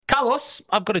Carlos,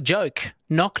 I've got a joke.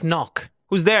 Knock, knock.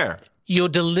 Who's there? Your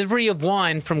delivery of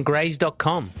wine from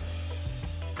Grays.com.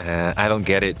 I don't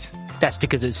get it. That's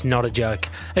because it's not a joke.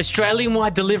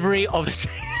 Australian-wide delivery of...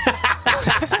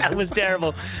 That was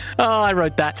terrible. Oh, I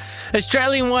wrote that.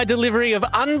 Australian-wide delivery of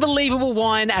unbelievable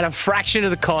wine at a fraction of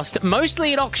the cost,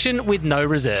 mostly at auction with no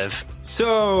reserve.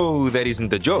 So that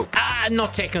isn't a joke.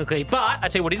 Not technically, but I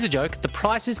tell you what is a joke. The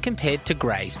price is compared to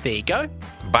Grays. There you go.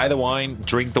 Buy the wine,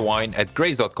 drink the wine at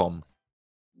Grays.com.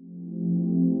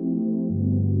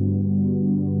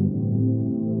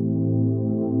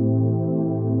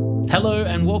 Hello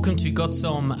and welcome to Got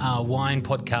Some Wine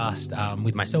podcast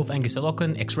with myself, Angus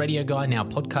O'Loughlin, ex-radio guy, now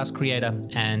podcast creator,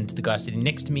 and the guy sitting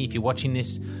next to me, if you're watching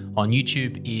this on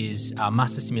YouTube, is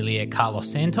Master Sommelier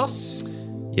Carlos Santos.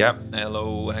 Yeah,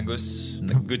 hello Angus.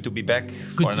 Good to be back.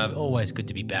 Always good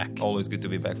to be back. Always good to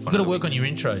be back. You've got to work on your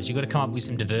intros. You've got to come up with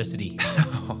some diversity.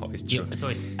 It's true. It's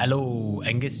always, hello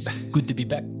Angus, good to be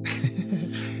back.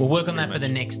 We'll work on that for the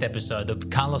next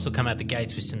episode. Carlos will come out the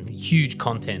gates with some huge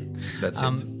content. That's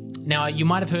it. Now, you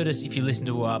might have heard us, if you listen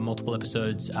to multiple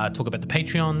episodes, talk about the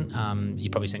Patreon. You're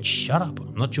probably saying, shut up,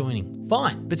 I'm not joining.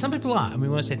 Fine, but some people are, and we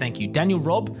want to say thank you. Daniel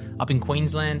Robb up in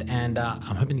Queensland, and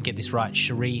I'm hoping to get this right,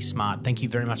 Cherie Smart, thank you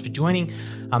very much for joining.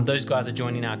 Those guys are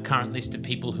joining our current list of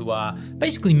people who are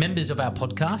basically members of our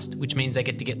podcast, which means they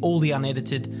get all the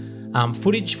unedited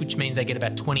footage, which means they get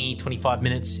about 20-25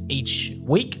 minutes each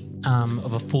week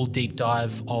of a full deep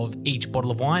dive of each bottle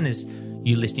of wine. As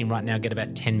you listening right now get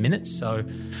about 10 minutes, so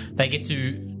they get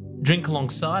to drink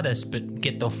alongside us but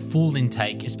get the full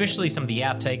intake, especially some of the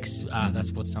outtakes.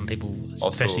 That's what some people,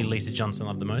 especially also, Lisa Johnson,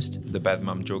 love the most. The bad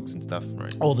mum jokes and stuff,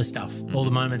 right? All the stuff, all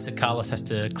the moments that Carlos has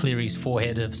to clear his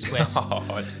forehead of sweat.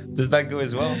 Does that go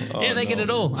as well? Yeah, they get it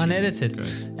all unedited,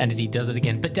 and as he does it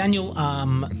again. But Daniel,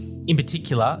 in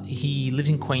particular, he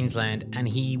lives in Queensland and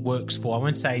he works for, I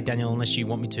won't say Daniel unless you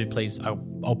want me to, please.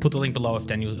 I'll put the link below if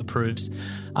Daniel approves.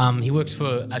 He works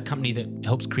for a company that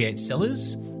helps create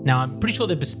cellars. Now, I'm pretty sure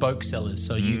they're bespoke cellars.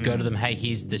 So you go to them, hey,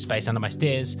 here's the space under my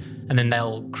stairs, and then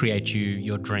they'll create you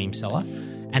your dream cellar.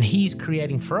 And he's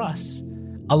creating for us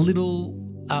a little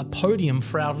podium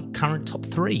for our current top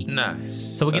 3.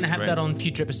 Nice. So we're going to have that on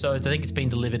future episodes. I think it's been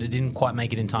delivered. It didn't quite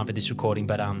make it in time for this recording,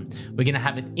 but we're going to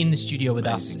have it in the studio with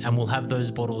us, and we'll have those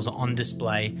bottles on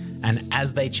display. And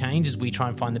as they change, as we try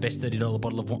and find the best $30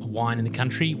 bottle of wine in the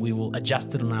country, we will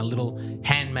adjust it on our little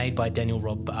handmade by Daniel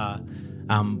Robb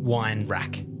wine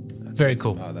rack. Very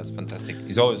cool. Oh, that's fantastic.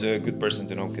 He's always a good person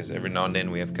to know, because every now and then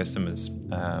we have customers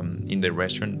in the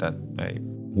restaurant that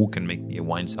who can make me a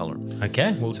wine cellar.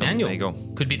 Okay, well, so, Daniel, there you go.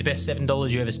 Could be the best $7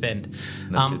 you ever spend.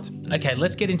 That's it. Okay,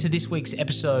 let's get into this week's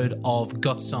episode of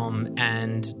Got Some,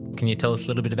 and can you tell us a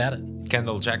little bit about it?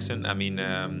 Kendall Jackson,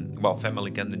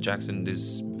 family Kendall Jackson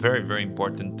is very, very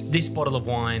important. This bottle of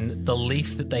wine, the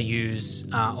leaf that they use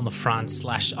on the front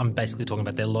 / I'm basically talking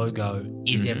about their logo,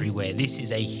 is everywhere. This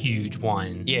is a huge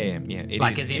wine. Yeah.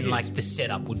 The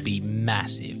setup would be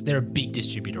massive. They're a big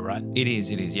distributor, right? It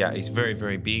is. Yeah, it's very,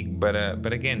 very big. But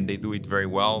again, they do it very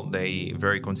well. They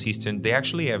very consistent. They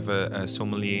actually have a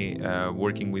sommelier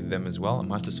working with them as well, a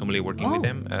master sommelier working with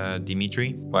them,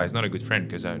 Dimitri. Well, he's not a good friend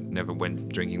because I never went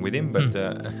drinking with him, but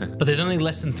but there's only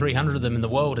less than 300 of them in the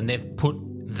world, and they've put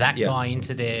that guy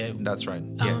into their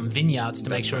vineyards to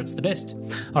make sure it's the best.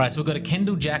 All right, so we've got a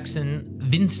Kendall Jackson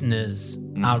Vintners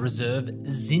Reserve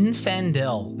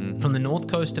Zinfandel from the north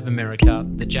coast of America,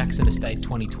 the Jackson Estate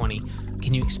 2020.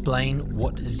 Can you explain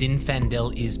what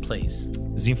Zinfandel is, please?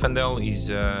 Zinfandel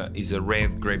is a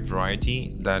red grape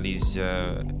variety that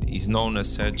is known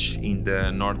as such in the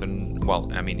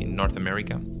in North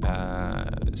America,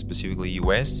 specifically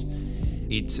US.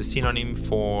 It's a synonym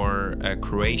for a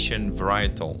Croatian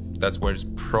varietal. That's where it's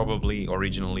probably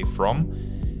originally from.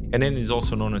 And then it's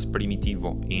also known as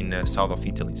Primitivo in south of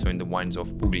Italy, so in the wines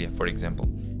of Puglia, for example.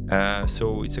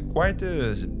 So it's quite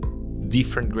a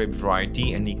different grape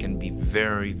variety, and it can be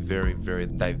very, very, very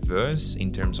diverse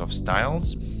in terms of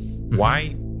styles.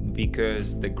 Why?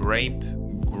 Because the grape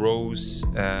grows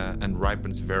and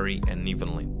ripens very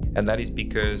unevenly. And that is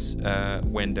because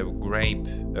when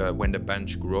the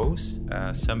bunch grows,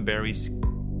 some berries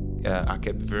are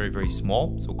kept very, very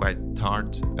small, so quite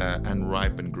tart and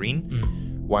ripe and green,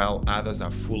 while others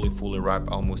are fully ripe,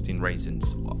 almost in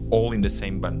raisins, all in the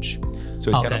same bunch. So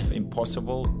it's kind of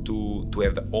impossible to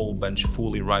have the whole bunch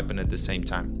fully ripen at the same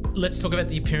time. Let's talk about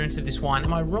the appearance of this wine.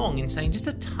 Am I wrong in saying just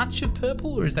a touch of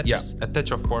purple, or is that just... Yeah, a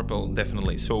touch of purple,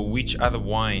 definitely. So which other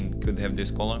wine could have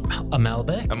this color? A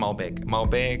Malbec? A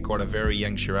Malbec or a very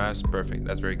young Shiraz. Perfect,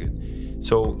 that's very good.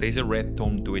 So there's a red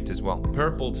tone to it as well.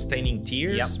 Purple staining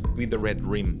tears with a red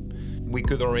rim. We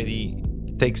could already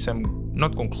take some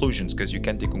not conclusions, because you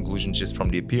can't take conclusions just from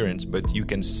the appearance, but you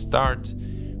can start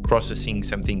processing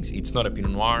some things. It's not a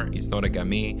Pinot Noir, it's not a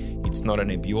Gamay, it's not a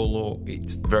Nebbiolo,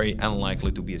 it's very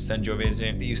unlikely to be a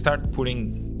Sangiovese. You start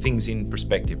putting things in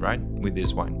perspective, right, with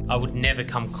this wine. I would never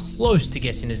come close to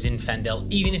guessing a Zinfandel,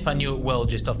 even if I knew it well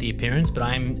just off the appearance, but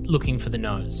I'm looking for the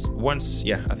nose.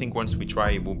 I think once we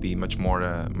try, it will be much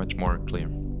more clear.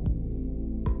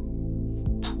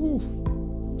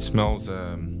 Ooh. Smells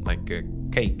like a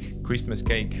cake, Christmas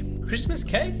cake. Christmas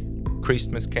cake?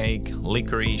 Christmas cake,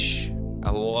 licorice.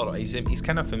 A lot of, it's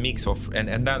kind of a mix of,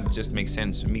 and that just makes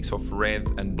sense, a mix of red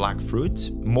and black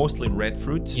fruits, mostly red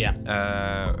fruit. Yeah.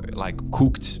 Like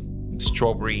cooked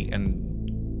strawberry and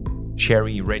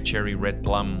red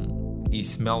plum. It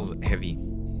smells heavy.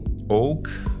 Oak.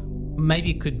 Maybe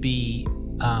it could be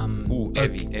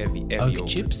heavy oak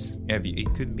chips. Heavy.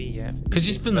 It could be, yeah. Because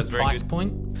just from the price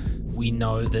point, we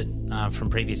know that from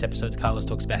previous episodes, Carlos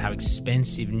talks about how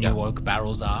expensive new oak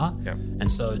barrels are. Yeah. And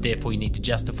so therefore you need to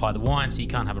justify the wine. So you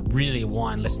can't have a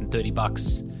wine less than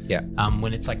 $30. Yeah.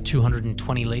 When it's like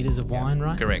 220 liters of wine,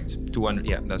 right? Correct. 200.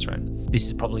 Yeah, that's right. This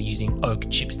is probably using oak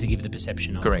chips to give the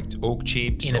perception of. Correct. Oak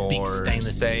chips in a or big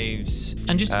stainless staves.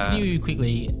 And just can you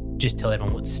quickly just tell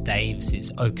everyone what staves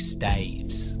is? Oak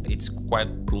staves. It's quite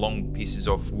long pieces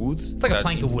of wood. It's like a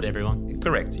plank of wood, everyone.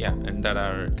 Correct, yeah. And that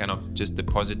are kind of just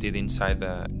deposited inside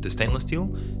the stainless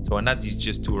steel. So, and that is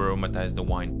just to aromatize the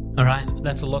wine. All right,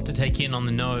 that's a lot to take in on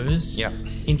the nose. Yeah.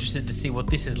 Interested to see what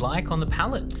this is like on the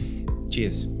palate.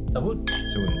 Cheers. Salud.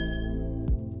 Soon.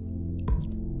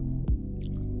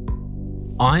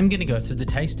 I'm going to go through the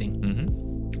tasting.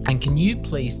 Mm-hmm. And can you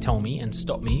please tell me and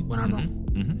stop me when I'm wrong?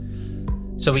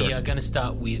 Mm-hmm. So we are going to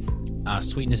start with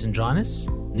sweetness and dryness.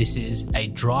 This is a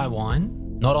dry wine,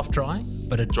 not off dry,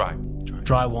 but a dry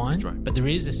wine. Dry. But there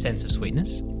is a sense of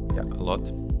sweetness. Yeah, a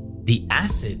lot. The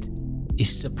acid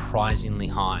is surprisingly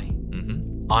high.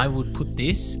 Mm-hmm. I would put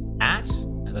this at,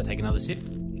 as I take another sip,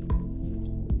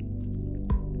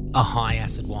 a high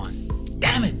acid wine.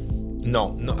 Damn it!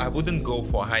 No, I wouldn't go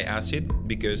for high acid,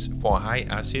 because for high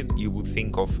acid you would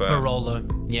think of Barolo.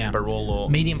 Yeah. Barolo.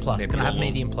 Medium plus. Nebbiolo. Can I have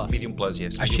medium plus? Medium plus,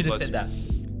 yes. I should have said that.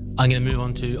 I'm going to move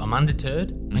on to, I'm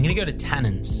undeterred. I'm going to go to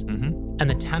tannins. Mm-hmm. And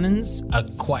the tannins are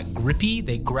quite grippy.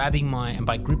 They're grabbing and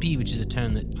by grippy, which is a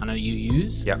term that I know you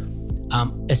use, Yeah.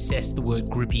 assess the word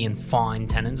grippy and fine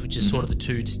tannins, which is sort of the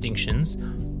two distinctions.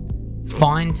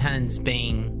 Fine tannins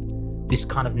being this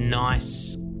kind of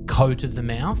nice coat of the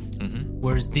mouth,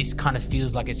 whereas this kind of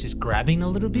feels like it's just grabbing a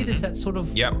little bit. Is that sort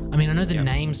of... Yep. I mean, I know the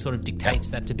name sort of dictates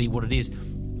that to be what it is,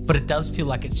 but it does feel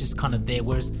like it's just kind of there,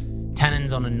 whereas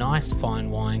tannins on a nice fine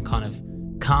wine kind of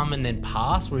come and then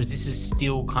pass, whereas this is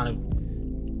still kind of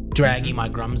dragging my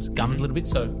gums a little bit.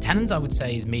 So tannins, I would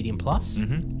say, is medium plus.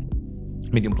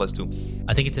 Medium plus too.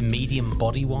 I think it's a medium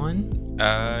body wine.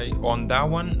 On that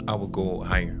one, I will go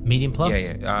higher. Medium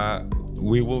plus? Yeah.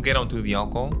 We will get onto the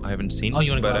alcohol. I haven't seen. Oh,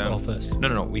 you want to go alcohol first?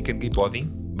 No. We can get body,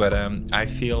 but I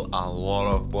feel a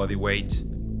lot of body weight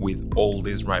with all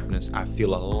this ripeness. I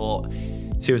feel a lot.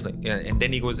 Seriously, and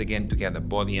then it goes again together.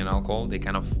 Body and alcohol, they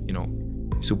kind of,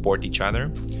 support each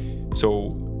other.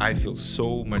 So I feel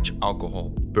so much alcohol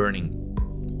burning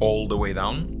all the way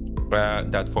down.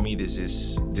 That for me, this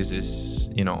is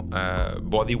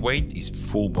body weight is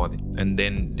full body, and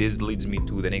then this leads me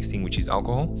to the next thing, which is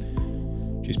alcohol,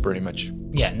 which is pretty much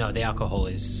the alcohol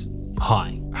is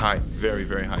high, very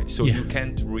very high. So you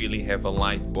can't really have a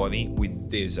light body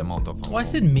with this amount of alcohol. Well, I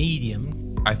said medium.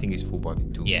 I think it's full body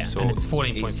too. Yeah, so and it's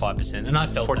 14.5%, and I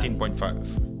felt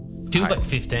 14.5. Feels like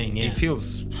 15. Yeah, it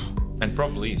feels, and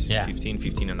probably is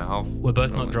 15 and a half. We're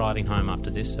both not driving home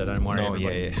after this, so don't worry. No,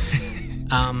 everybody.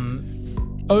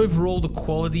 Overall, the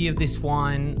quality of this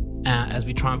wine, as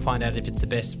we try and find out if it's the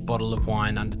best bottle of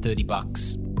wine under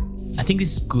 $30, I think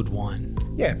this is good wine.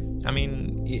 Yeah, I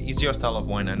mean, it's your style of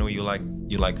wine. I know you like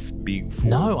big. Full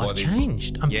No, body. I've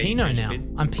changed. I'm Pinot now.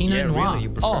 I'm Pinot Noir. Really, you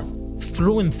prefer?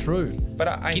 Through and through.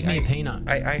 But Give me a Pinot.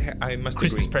 I must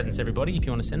Christmas agree. presents, everybody, if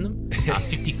you want to send them.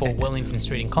 54 Wellington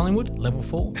Street in Collingwood, level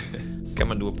 4.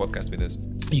 Come and do a podcast with us.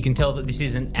 You can tell that this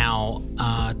isn't our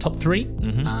top 3.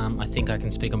 I think I can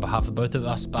speak on behalf of both of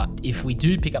us, but if we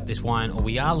do pick up this wine, or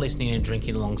we are listening and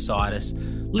drinking alongside us,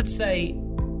 let's say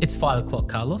it's 5 o'clock,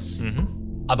 Carlos.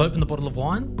 I've opened the bottle of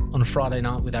wine on a Friday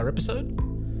night with our episode.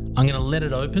 I'm going to let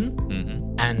it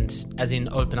open, and as in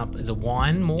open up as a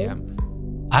wine more. Yeah.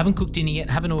 I haven't cooked any yet,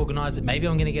 haven't organised it. Maybe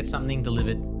I'm going to get something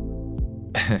delivered.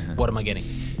 What am I getting?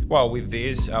 Well, with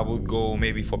this, I would go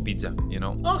maybe for pizza.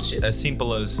 Oh shit! As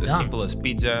simple as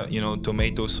pizza.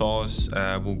 Tomato sauce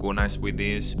will go nice with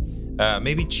this.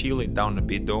 Maybe chill it down a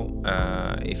bit though.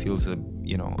 It feels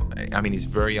it's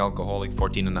very alcoholic,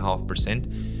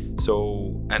 14.5%.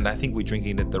 So, and I think we're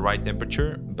drinking it at the right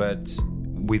temperature, but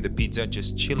with the pizza,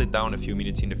 just chill it down a few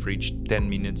minutes in the fridge, 10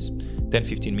 minutes,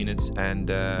 15 minutes, and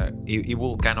it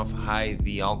will kind of hide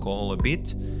the alcohol a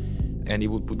bit, and it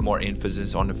will put more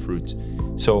emphasis on the fruit.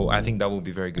 So I think that will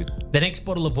be very good. The next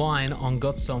bottle of wine on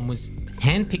Got Some was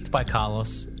handpicked by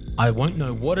Carlos. I won't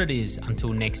know what it is until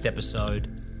next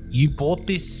episode. You bought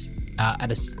this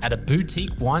at a boutique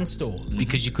wine store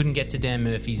because you couldn't get to Dan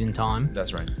Murphy's in time.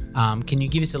 That's right. Can you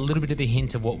give us a little bit of a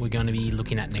hint of what we're going to be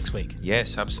looking at next week?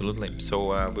 Yes, absolutely.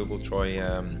 So we will try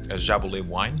a Jabolet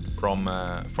wine from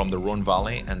the Rhone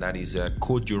Valley, and that is a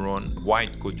Côte du Rhône,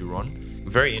 white Côte du Rhône.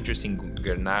 Very interesting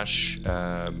Grenache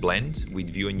blend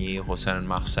with Viognier, Roussanne, and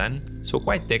Marsanne. So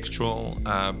quite textural,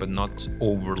 but not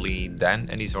overly done,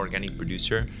 and is organic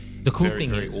producer. The cool thing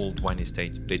very is, old wine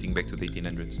estate dating back to the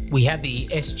 1800s. We had the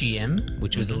SGM,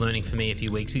 which was a learning for me a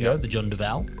few weeks ago, the John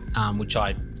Duval, which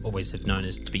I always have known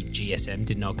as to be GSM,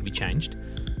 didn't know it could be changed.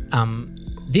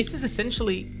 This is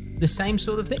essentially the same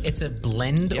sort of thing. It's a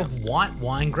blend of white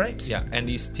wine grapes. Yeah, and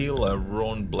it's still a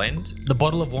Rhone blend. The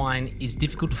bottle of wine is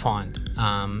difficult to find.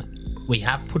 We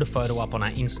have put a photo up on our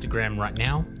Instagram right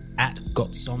now at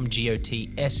Gotsomme,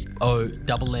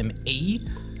 GOTSOMME.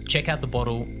 Check out the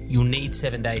bottle. You'll need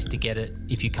 7 days to get it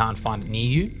if you can't find it near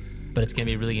you, but it's going to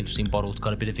be a really interesting bottle. It's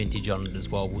got a bit of vintage on it as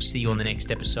well. We'll see you on the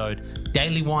next episode.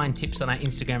 Daily wine tips on our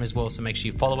Instagram as well, so make sure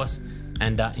you follow us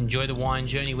and enjoy the wine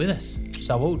journey with us.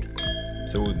 Salud.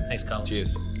 Salud. Thanks, Carlos.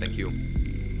 Cheers. Thank you.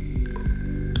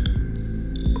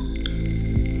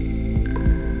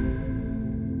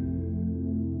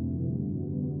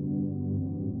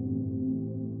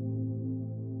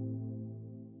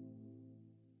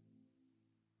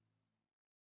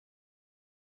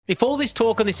 If all this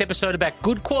talk on this episode about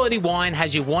good quality wine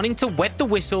has you wanting to wet the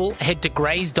whistle, head to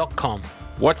graze.com.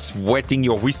 What's wetting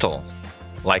your whistle?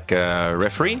 Like a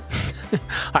referee?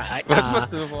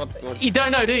 You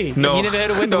don't know, do you? No. You never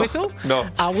heard of wet the whistle? No.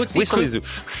 What's the whistle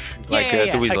is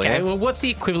like the whistle, okay. yeah? Well, what's the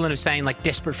equivalent of saying like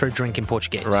desperate for a drink in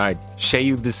Portuguese? Right.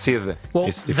 Cheio de sede. Well,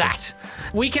 that.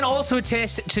 We can also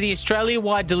attest to the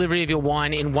Australia-wide delivery of your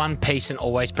wine in one piece and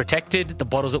always protected. The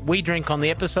bottles that we drink on the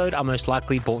episode are most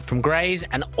likely bought from Graze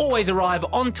and always arrive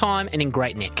on time and in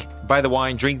great nick. Buy the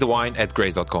wine, drink the wine at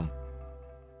graze.com.